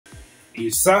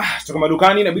Isa, tuko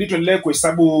madukani inabidi tuendelee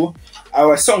kuhesabu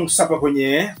our songs hapa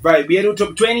kwenye Vibe Yetu Top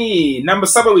 20. Number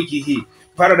 7 wiki hii,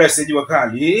 Paradise ya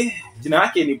Juacali. Jina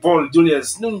lake ni Paul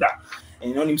Julius Nunda.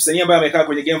 Ni msanii ambaye amekaa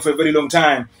kwenye game for a very long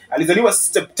time. Alizaliwa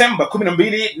September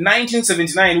 12,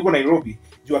 1979 huko Nairobi.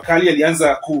 Juacali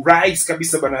alianza ku-rise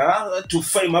kabisa bana to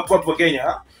fame hapo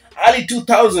Kenya. Early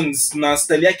 2000s na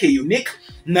style yake unique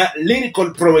na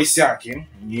lyrical prowess yake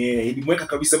ilimweka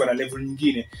kabisa bana level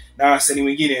nyingine na wasanii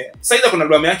wengine. Sasa kuna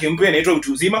album yake mpya inaitwa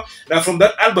Utu Uzima, na from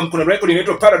that album kuna record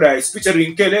inaitwa Paradise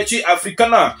featuring Kelechi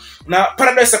Afrika. Na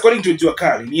Paradise according to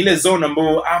Juacali ni ile zone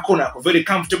ambayo ako very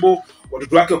comfortable,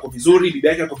 watoto wake wako vizuri, bibi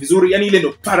yake wako vizuri, yani ile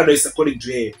ndo Paradise according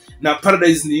to yeye. Na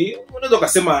Paradise ni unaweza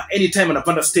kusema anytime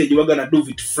anapanda stage waga na do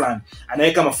vitu fulani,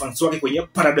 anaweka mafans wake kwenye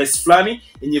Paradise fulani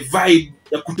yenye vibe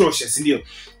ya kutosha, si ndio?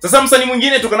 Sasa msanii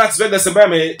mwingine toka Las Vegas ambaye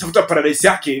ametafuta Paradise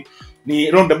yake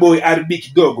ni Ronda Boy RB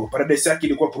kidogo. Paradise yake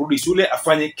ilikuwa kurudi shule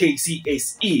afanye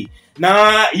KCSE,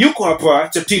 na yuko hapa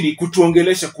chatini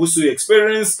kutuongelesha kuhusu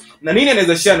experience na nini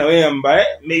anaweza share na wewe ambaye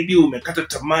maybe umekata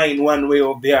tamaa in one way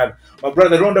or the other. My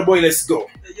brother Ronda Boy, let's go.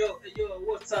 Yo,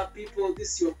 what's up people?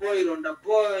 This is your boy Ronda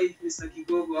Boy, Mr.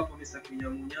 Kigogo hapa, Mr.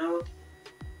 Kinyamunyao.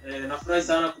 Nafurahi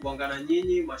sana kubangana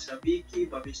nyinyi mashabiki,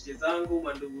 mabeshte zangu,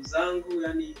 mandugu zangu,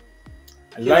 yani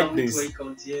I like this. I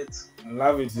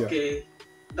love it. Yeah. Okay.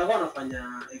 Ndakuwa nafanya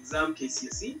exam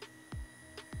KCSE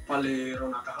pale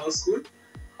Ronaka House School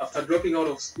after dropping out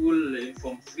of school in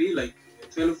Form 3 like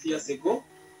 12 years ago.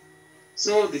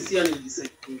 So this year I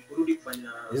decided to kurudi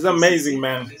kufanya. It's amazing,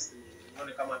 man.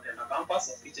 Nione kama nitaenda campus,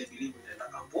 of which I believe nitaenda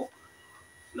campo.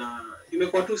 Na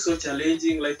imekuwa tu so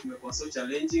challenging, life imekuwa so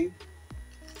challenging.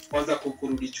 Kwanza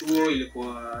kurudi chuo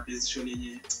ilikuwa decision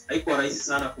yenye haikuwa rahisi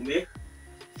sana kumake,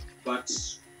 but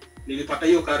nilipata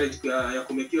hiyo courage ya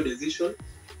kumake hiyo decision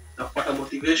na kupata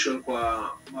motivation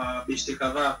kwa mabeshte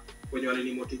kadhaa wenye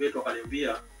walinimotivate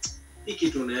wakaniambia hii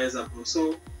kitu unaweza bro.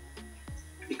 So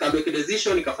nikamake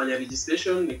decision, nikafanya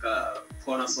registration,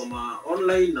 nikakuwa nasoma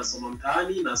online, nasoma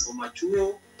mtaani, nasoma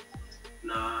chuo,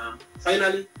 na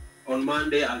finally on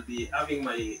Monday I'll be having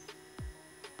my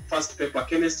first paper,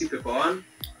 chemistry paper 1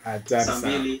 saa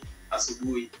 2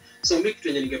 asubuhi. So mimi kitu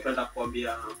yenye ningependa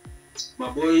kuambia my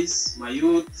boys, my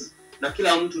youth na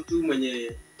kila mtu tu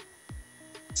mwenye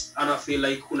ana feel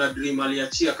like kuna dream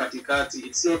aliachia katikati,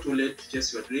 it's not too late to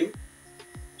chase your dream.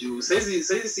 Juu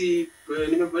saizi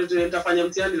nitafanya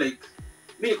mtihani like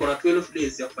mimi niko na 12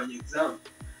 days ya kufanya exam,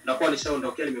 na kwa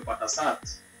nishaondokea nimepata sat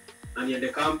na niende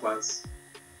campus.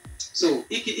 So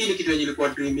hii ni kitu yenye ilikuwa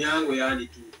dream yangu, yani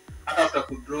tu hata after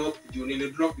ku drop, juu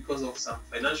nili drop because of some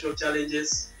financial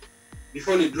challenges.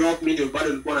 Before ni drop mimi bado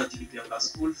nilikuwa najilipia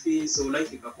school fee, so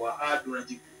life ikakuwa hard,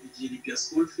 unajilipia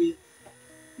school fee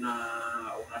na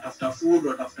unatafuta food,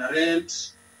 unatafuta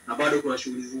rent, na bado kuna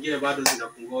shughuli zingine bado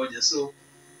zinakungoja. So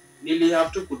nili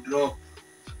have to drop,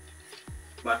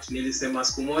 but nilisema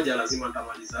siku moja lazima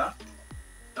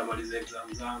nitamaliza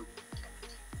exam zangu.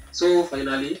 So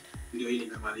finally ndio hii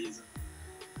nimemaliza.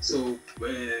 So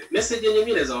message yenye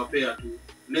mimi naweza wapea tu,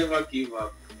 never give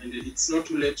up, and it's not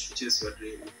too late to chase your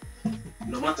dream.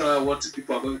 No matter what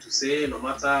people are going to say, no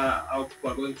matter how people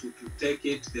are going to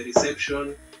take it, the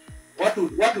reception.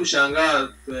 Watu ushangaa,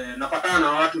 napatana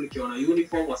na watu nikiona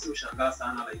uniform wasiushangaa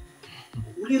sana like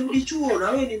ulirudi chuo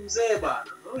na wewe ni mzee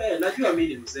bana. Najua mimi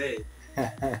ni mzee.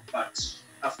 But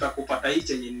after kupata hii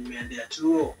chenye nimeendea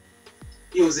chuo,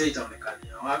 hiyo uzee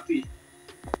itaonekania wapi?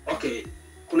 Okay,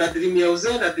 kuna dream ya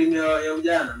uzee na dream ya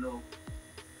ujana. No,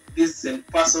 this is a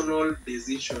personal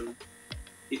decision.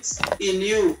 It's in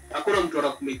you. Hakuna mtu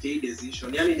anakumake hii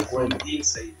decision, yani ni from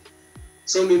inside.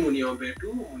 So mimi niombe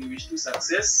tu, wish tu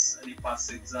success, ni pass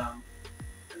exam.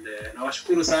 And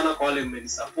nawashukuru sana kwa wale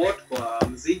mmenisupport kwa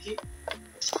muziki.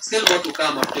 Still got to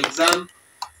come after exam.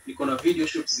 Niko na video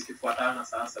shoots zikifuatana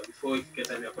sasa before ifike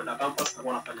time ya kwenda campus,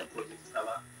 na nafanya project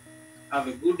kadhaa.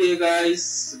 Have a good day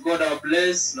guys. God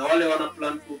bless. Na wale wana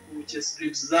plan ku chase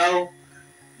trips zao,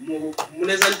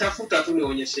 mnaweza nitafuta tu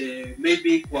nionyeshe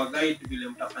maybe kwa guide vile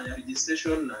mtafanya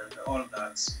registration and all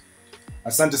that.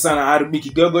 Asante sana RB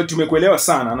Kigogo, tumekuelewa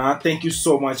sana na thank you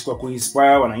so much kwa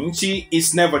kuinspire wananchi.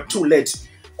 It's never too late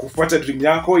kufuata dream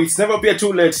yako. It's never be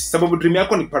too late sababu dream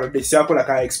yako ni Paradise yako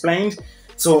like I explained.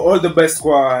 So all the best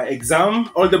kwa exam,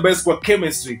 all the best kwa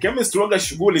chemistry. Chemistry waga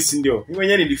shughuli, si ndio? Mimi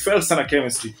mwenyewe nilifeel sana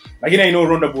chemistry. Lakini I know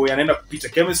Ronda Boy anaenda kupita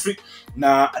chemistry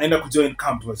na anaenda kujoin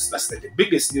campus. That's the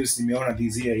biggest news nimeona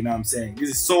this year, you know what I'm saying? This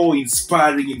is so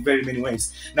inspiring in very many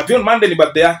ways. Na pia Monday ni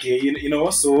birthday yake, you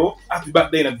know, so happy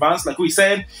birthday in advance like we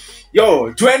said.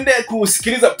 Yo, tuende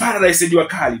kusikiliza Paradise ya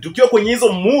Juacali. Tukiwa kwenye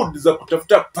hizo mood za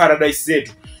kutafuta Paradise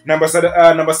yetu. Number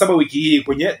 7 wiki hii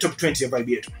kwenye Top 20 ya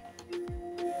Vibe Yetu.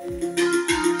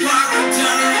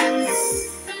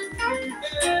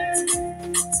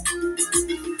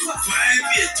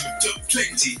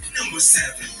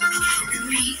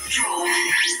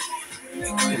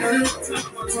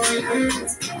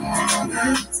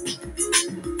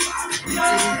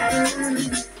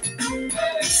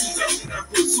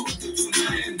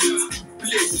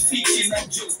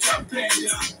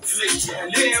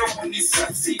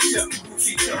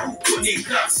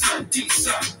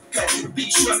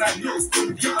 Karibishwa na local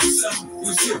dancer,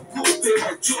 usiogope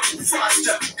wa join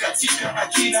faster, katika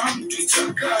akina mtu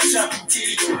chakata,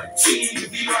 tilikuwa chini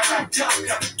bila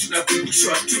nataka,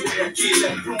 tunapindishwa tuwe ya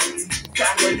kila room,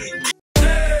 kandali.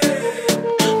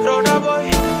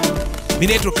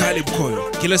 Mimi naitwa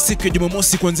Koyo. Kila siku ya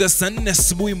Jumamosi kuanzia saa 4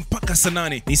 asubuhi mpaka saa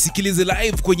 8 nisikilize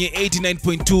live kwenye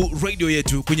 89.2 radio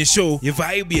yetu kwenye show ya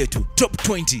Vibe Yetu Top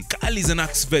 20 kali za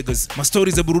Nax Vegas,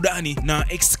 mastori za burudani na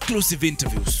exclusive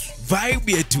interviews.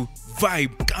 Vibe Yetu,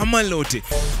 vibe kama lote.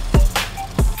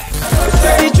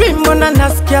 Dream on a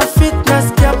nasikia fitness